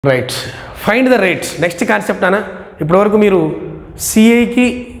Right find the rate next concept అన్న ఇప్పటివరకు మీరు సిఐకి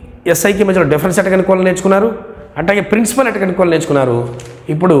ఎస్ఐకి మధ్యలో డిఫరెన్స్ ఎట్లా కనుక్కోవాలని నేర్చుకున్నారు అట్లాగే ప్రిన్సిపల్ ఎట్లా కనుక్కోవాలని నేర్చుకున్నారు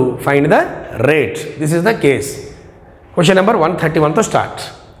ఇప్పుడు find the rate this is the case question number 131తో start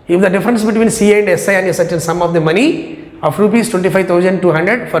if the difference between CI and SI and certain some of the money of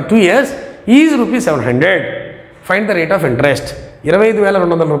 ₹25,200 for 2 years is ₹700 find the rate of interest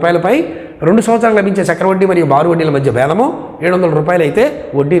 25,200 రూపాయలపై 2 సంవత్సరాలు లభించే చక్రవడ్డీ మరియు బారు వడ్డీల మధ్య భేదము 700 రూపాయలు అయితే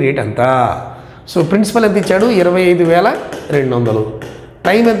వడ్డీ rate ఎంత సో ప్రిన్సిపల్ ఎంత ఇచ్చాడు 25,200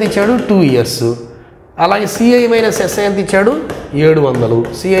 టైం ఎంత ఇచ్చాడు 2 years అలాగే సిఐ మైనస్ ఎస్ఐ ఎంత ఇచ్చాడు 700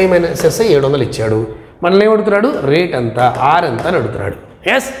 సిఐ మైనస్ ఎస్ఐ 700 ఇచ్చాడు మనల్ని ఏమడుగుతున్నాడు రేట్ ఎంత ఆర్ ఎంత అని అడుగుతున్నాడు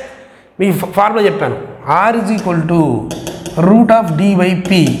ఎస్ మీ ఫార్ములా చెప్పాను are is equal to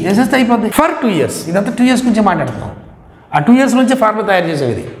 √d/p వేసేస్తే అయిపోద్ది ఫర్ 2 years ఇదంతా 2 years గురించి మాట్లాడుతున్నాం ఆ 2 years నుంచే ఫార్ములా తయారు చేసాం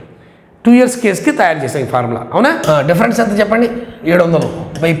ఇది 2 years కేసుకి తయారు చేసాం ఈ ఫార్ములా అవునా డిఫరెన్స్ ఎంత చెప్పండి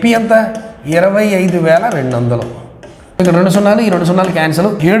 700/p ఎంత 25,200 ఇక్కడ 2 సున్నాలు ఈ 2 సున్నాలు క్యాన్సల్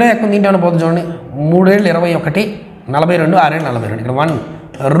 7 ఎక్కువ దీంట్లో ఏమైనా పోతుంది చూడండి 3 ఏళ్ళు 21 42 6 ఏళ్ళు 42 ఇక్కడ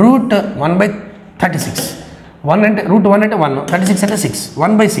 1√1/36 1 అంటే √1 అంటే 1 36 అంటే 6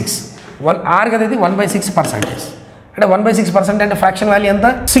 1/6 1 ఆర్ కదా ఇది 1/6% అంటే 1/6% అంటే ఫ్రాక్షన్ వాల్యూ ఎంత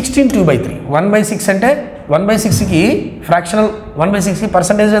 16/2/3 1/6 అంటే 1/6కి ఫ్రాక్షనల్ 1/6కి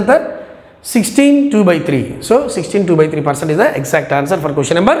పర్సంటేజ్ ఎంత 16/2/3 so 16/2/3% is the exact answer for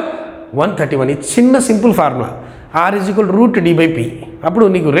question number 131 ఇది చిన్న simple formula are is equal √d/p అప్పుడు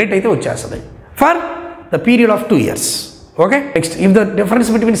నీకు రేట్ అయితే వచ్చేస్తుంది for the period of 2 years okay next if the difference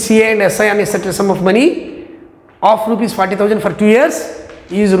between CI and SI and certain some of money of ₹40,000 for 2 years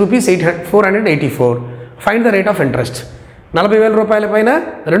is ₹484 find the rate of interest 40,000 రూపాయల పైన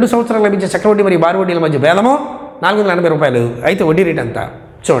 2 సంవత్సరాలు లభించే చక్రవడ్డీ మరియు బారు వడ్డీల మధ్య భేదము 480 రూపాయలు అయితే వడ్డీ రేట్ ఎంత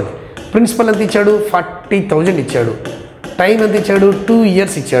చూడండి ప్రిన్సిపల్ ఎంత ఇచ్చాడు 40,000 ఇచ్చాడు టైం ఎంత ఇచ్చాడు 2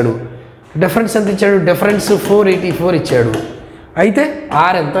 years ఇచ్చాడు డిఫరెన్స్ ఎంత ఇచ్చాడు డిఫరెన్స్ 484 ఇచ్చాడు అయితే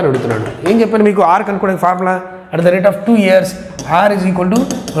ఆర్ ఎంత అని అడుగుతున్నాడు ఏం చెప్పాను మీకు ఆర్ కనుక్కోవడానికి formula at the rate of 2 years are is equal to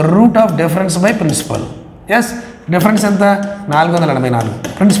root of difference by principal yes difference ఎంత 484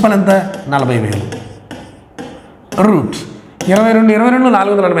 ప్రిన్సిపల్ ఎంత 40,000 రూట్ 22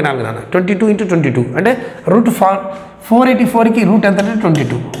 484 నాన్న 22 × 22 అంటే √484కి రూట్ ఎంత అంటే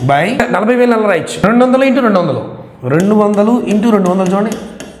 22 బై 40,000 అలా రాయొచ్చు 200 × 200 200 × 200 చూడండి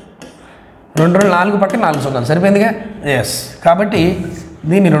 2 4 పక్కన 4 సున్నాలు సరిపోయిందిగా ఎస్ కాబట్టి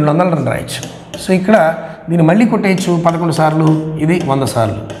దీన్ని 200 రాయొచ్చు సో ఇక్కడ దీన్ని మళ్ళీ కొట్టేయచ్చు 11 సార్లు ఇది 100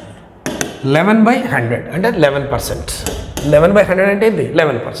 సార్లు 11/100 అంటే 11% 11/100 అంటే ఏంటి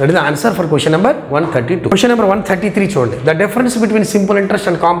 11% ఇది answer for question number 132 question number 133 చూడండి the difference between simple interest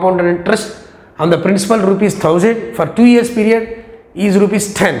and compounded interest on the principal ₹1000 for 2 years period is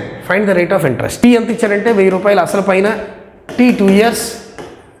 ₹10 find the rate of interest tea ఎంత ఇచ్చారంటే 1000 రూపాయలు అసలు పైన tea 2 years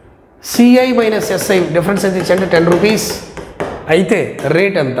CI minus SI difference ఎంత ఇచ్చారంటే 10 rupees అయితే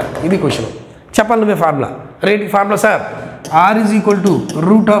rate ఎంత ఇది క్వశ్చన్ చెప్పాలి నువ్వే formula rate formula sir are is equal to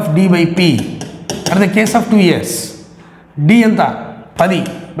 √d/p at the case of 2 years D ఎంత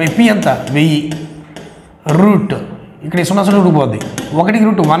 10/p ఎంత 1000 రూట్ ఇక్కడ 0 రూట్ పోద్ది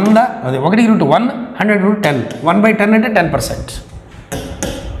 1/1 అదే 1/1 100√10 1/10 అంటే 10%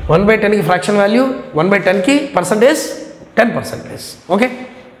 1/10కి ఫ్రాక్షన్ వాల్యూ 1/10కి పర్సంటేజ్ 10% ఓకే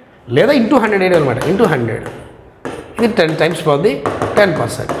లేదా ఇంటూ 100 వేయడం అనమాట ఇంటూ 100 ఇది 10 times పోద్ది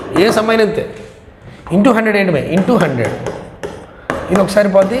 10% ఏ సమ్మైనా అంతే ఇంటూ 100 ఏంటి బై ఇంటూ 100 ఇది ఒకసారి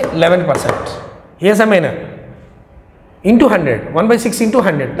పోద్ది 11% ఏ సమ్మైనా ఇంటూ 100 1/6 ఇంటూ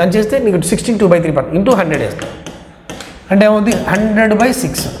 100 దాన్ని చేస్తే నీకు 16/2/3 ఇంటూ 100 వేస్తాం అంటే ఏమవుతుంది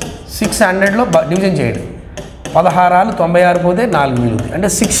 100/6 600లో డివిజన్ చేయండి 16 96 పోతే 4 మిగులుతుంది అంటే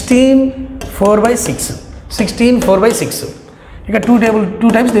 16/4/6 16/4/6 ఇక 2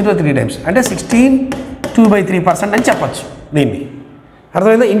 times దీంట్లో 3 times అంటే 16/2/3% అని చెప్పచ్చు దీన్ని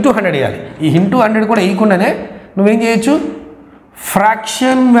అర్థమైందా ఇంటూ 100 వేయాలి ఈ ఇంటూ 100 కూడా వేయకుండానే నువ్వేం చేయొచ్చు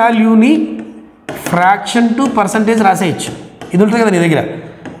ఫ్రాక్షన్ వాల్యూని ఫ్రాక్షన్ టు పర్సంటేజ్ రాసేయచ్చు ఇది ఉంటుంది కదా నీ దగ్గర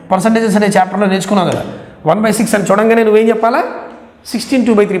పర్సంటేజెస్ అనే చాప్టర్లో నేర్చుకున్నావు కదా 1/6 అని చూడంగానే నువ్వేం చెప్పాలా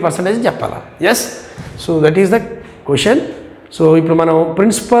 16/2/3% చెప్పాలా yes so that is the question so ఇప్పుడు మనం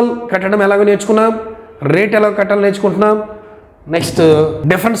ప్రిన్సిపల్ కట్టడం ఎలాగో నేర్చుకున్నాం రేట్ ఎలా కట్టాలో నేర్చుకుంటున్నాం నెక్స్ట్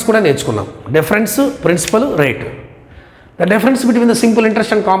డిఫరెన్స్ కూడా నేర్చుకున్నాం difference principal rate the difference between the simple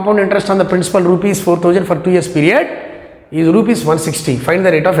interest and compound interest on the principal ₹4,000 for 2 years period is ₹160 find the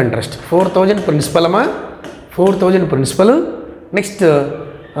rate of interest 4,000 principal అమ్మా 4,000 principal next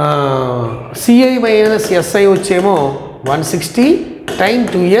CI minus SI వచ్చేమో 160 time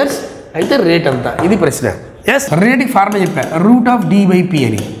 2 years అయితే rate అంతా ఇది ప్రశ్న yes రేట్కి formula చెప్పా √d/p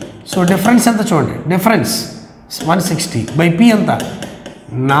అని so difference ఎంత చూడండి డిఫరెన్స్ 160 by p ఎంత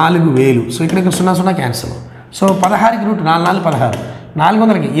 4000. సో ఇక్కడ 0 క్యాన్సిల్. సో 16కి రూట్ 4 16,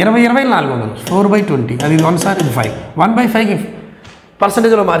 400కి 20 20 400, 4/20, అది 1 సార్ ఇది 5, 1/5కి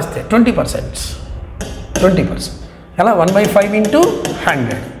పర్సంటేజ్లో మారిస్తే 20%, 20%. ఎలా 1/5 ఇంటూ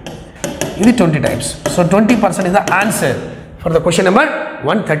 100, ఇది 20 times. So 20% is the answer for the question number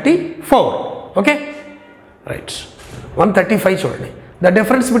 134. Okay right. 135 చూడండి. The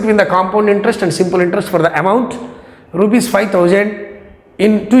difference between the compound interest and simple interest for the amount ₹5,000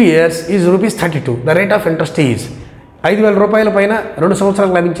 in 2 years is ₹32. The rate of interest is 5,000 రూపాయల పైన 2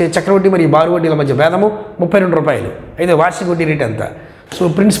 సంవత్సరాలు లభించే చక్రవడ్డీ మరియు బారు వడ్డీల మధ్య భేదము ₹32. అయితే వార్షిక వడ్డీ రేట్ ఎంత? సో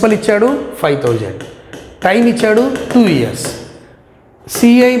ప్రిన్సిపల్ ఇచ్చాడు 5,000, టైం ఇచ్చాడు 2 years,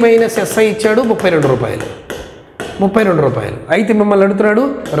 CI మైనస్ SI ఇచ్చాడు ₹32. అయితే మిమ్మల్ని అడుగుతున్నాడు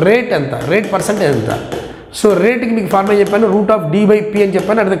రేట్ ఎంత, రేట్ పర్సెంటేజ్ ఎంత. సో రేట్కి మీకు ఫార్ములా చెప్పాను, √/D/P అని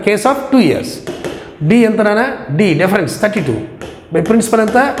చెప్పాను. At the case of 2 years. D ఎంతనా? డి డిఫరెన్స్ 32 బై ప్రిన్సిపల్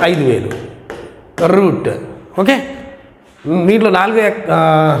ఎంత 5,000 రూట్. ఓకే దీంట్లో 2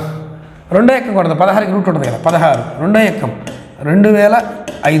 ఎక్కం కొడదు, 16కి రూట్ ఉంటుంది కదా, 16 2 ఎక్కం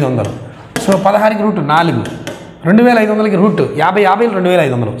 2,500. So 16కి route 4, 2,500కి route 50 50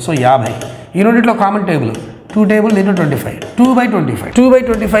 2,500. సో 50. ఈ రెండింటిలో common table 2 table into 25,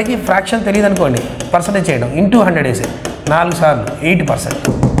 2/25కి fraction తెలియదు అనుకోండి, పర్సంటేజ్ చేయడం ఇంటూ 100 వేసే 4 సార్లు 8%.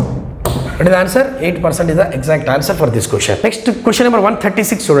 What is the answer? 8% is the exact answer for this question. Next question number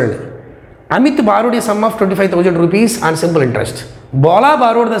 136 చూడండి. Amit borrowed a sum of 25,000 rupees on simple interest. Bhola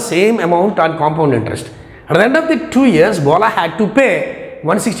borrowed the same amount on compound interest. At the end of the 2 years, Bhola had to pay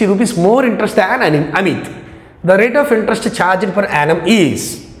 160 rupees more interest than Amit. The rate of interest charged per annum is.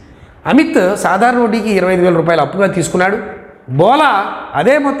 Amit సాధారణ వడ్డీకి 25,000 రూపాయలు అప్పుగా తీసుకున్నాడు. బోలా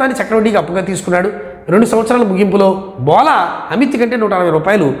అదే మొత్తాన్ని చక్రవడ్డీకి అప్పుగా తీసుకున్నాడు. 2 సంవత్సరాల ముగింపులో బోలా అమిత్ కంటే 160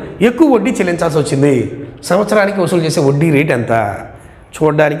 రూపాయలు ఎక్కువ వడ్డీ చెల్లించాల్సి వచ్చింది. సంవత్సరానికి వసూలు చేసే వడ్డీ రేట్ ఎంత?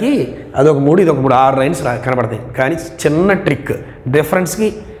 చూడడానికి అదొక 3 ఇదొక 3, 6 లైన్స్ కనబడతాయి. కానీ చిన్న ట్రిక్, డిఫరెన్స్కి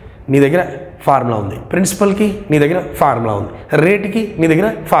నీ దగ్గర ఫార్ములా ఉంది, ప్రిన్సిపల్కి నీ దగ్గర ఫార్ములా ఉంది, రేట్కి నీ దగ్గర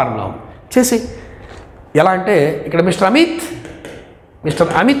ఫార్ములా ఉంది. చేసి ఎలా అంటే ఇక్కడ మిస్టర్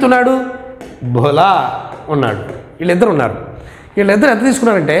అమిత్ ఉన్నాడు, భోలా ఉన్నాడు, వీళ్ళిద్దరు ఉన్నారు. వీళ్ళిద్దరు ఎంత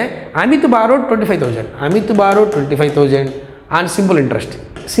తీసుకున్నారంటే Amit borrowed 25,000 on simple interest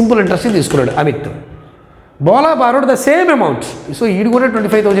తీసుకున్నాడు అమిత్. బోలా borrowed the same amount. So ఈడు కూడా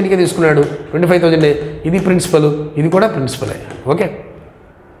 25,000కే తీసుకున్నాడు. 25,000 ఇది ప్రిన్సిపల్, ఇది కూడా ప్రిన్సిపలే. ఓకే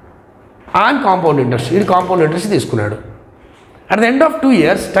ఆన్ కాంపౌండ్ ఇంట్రెస్ట్, ఇది కాంపౌండ్ ఇంట్రెస్ట్ తీసుకున్నాడు. At the end of 2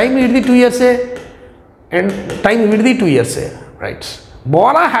 years, time వీడిది 2 years అండ్ టైం వీడిది 2 years right.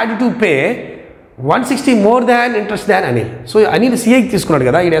 Bola had to pay 160 more than interest than Anil. So Anil సిఐకి తీసుకున్నాడు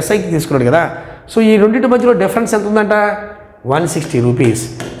కదా, ఈడు ఎస్ఐకి తీసుకున్నాడు కదా. సో ఈ రెండింటి మధ్యలో డిఫరెన్స్ ఎంత ఉందంట? 160 రూపీస్.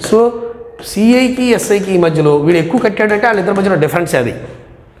 సో సిఐకి ఎస్ఐకి మధ్యలో వీడు ఎక్కువ కట్టాడంటే వాళ్ళిద్దరి మధ్యలో డిఫరెన్స్ అది,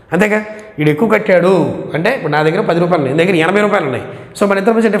 అంతేగా. వీడు ఎక్కువ కట్టాడు అంటే ఇప్పుడు నా దగ్గర 10 రూపాయలు ఉన్నాయి, నా దగ్గర 80 రూపాయలు ఉన్నాయి. సో మన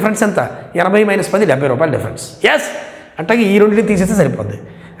ఇద్దరి మధ్య డిఫరెన్స్ ఎంత? 80 - 10 70 రూపాయలు డిఫరెన్స్. ఎస్ అట్లాగే ఈ రెండింటిని తీసేస్తే సరిపోద్ది.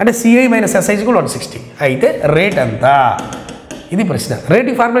 అంటే సిఐ మైనస్ ఎస్ఐ కూడా 160. అయితే రేట్ ఎంత? ఇది ప్రశ్న. రేట్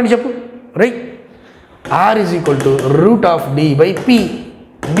ఫార్ములా చెప్పు. Right, R is equal to √D/P.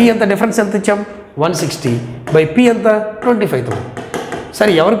 D ఎంత డిఫరెన్స్ ఎంత ఇచ్చాం? 160 బై P ఎంత? 25,000.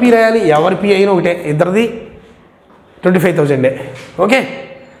 సరే ఎవరి P రాయాలి? ఎవరి P అయినా ఒకటే, ఇద్దరిది 25,000. ఓకే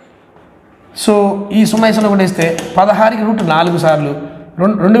సో ఈ సుమాయిసంలో కూడా ఇస్తే 16కి రూట్ 4 సార్లు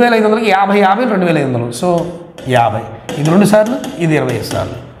 2,500కి 50 50 2,500. సో 50. ఇది 2 సార్లు, ఇది 25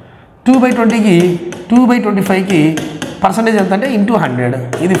 సార్లు. 2/20కి 2/25కి పర్సంటేజ్ ఎంత అంటే ఇంటూ 100,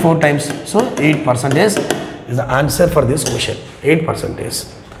 ఇది 4 times. So 8% is the answer for this question. 8%.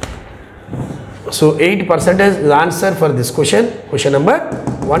 So 8% is the answer for this question. Question number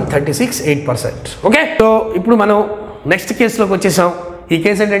 136, 8%. Okay so ఇప్పుడు మనం నెక్స్ట్ కేసులోకి వచ్చేసాం. ఈ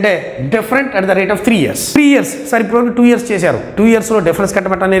కేసు ఏంటంటే different at the rate of 3 years. 3 years sir ఇప్పుడు 2 years చేశారు. 2 yearsలో difference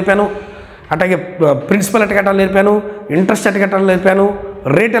కట్టబెట్టాలని నేర్పాను, అట్లాగే principal ఎట్ట కట్టాలని నేర్పాను, ఇంట్రెస్ట్ ఎట్ట కట్టాలని నేర్పాను,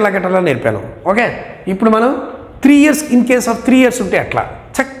 రేట్ ఎలా కట్టాలని నేర్పాను. ఓకే ఇప్పుడు మనం 3 years, in case of 3 years ఉంటే అట్లా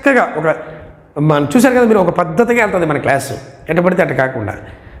చక్కగా మనం చూశారు కదా మీరు, ఒక పద్ధతిగా వెళ్తుంది మన క్లాసు, ఎట్ట పడితే అట్ట కాకుండా.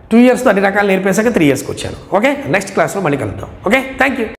 2 yearsతో అన్ని రకాలు నేర్పేశాక 3 yearsకి వచ్చాను. ఓకే నెక్స్ట్ క్లాస్లో మళ్ళీ కలుద్దాం. Okay thank you.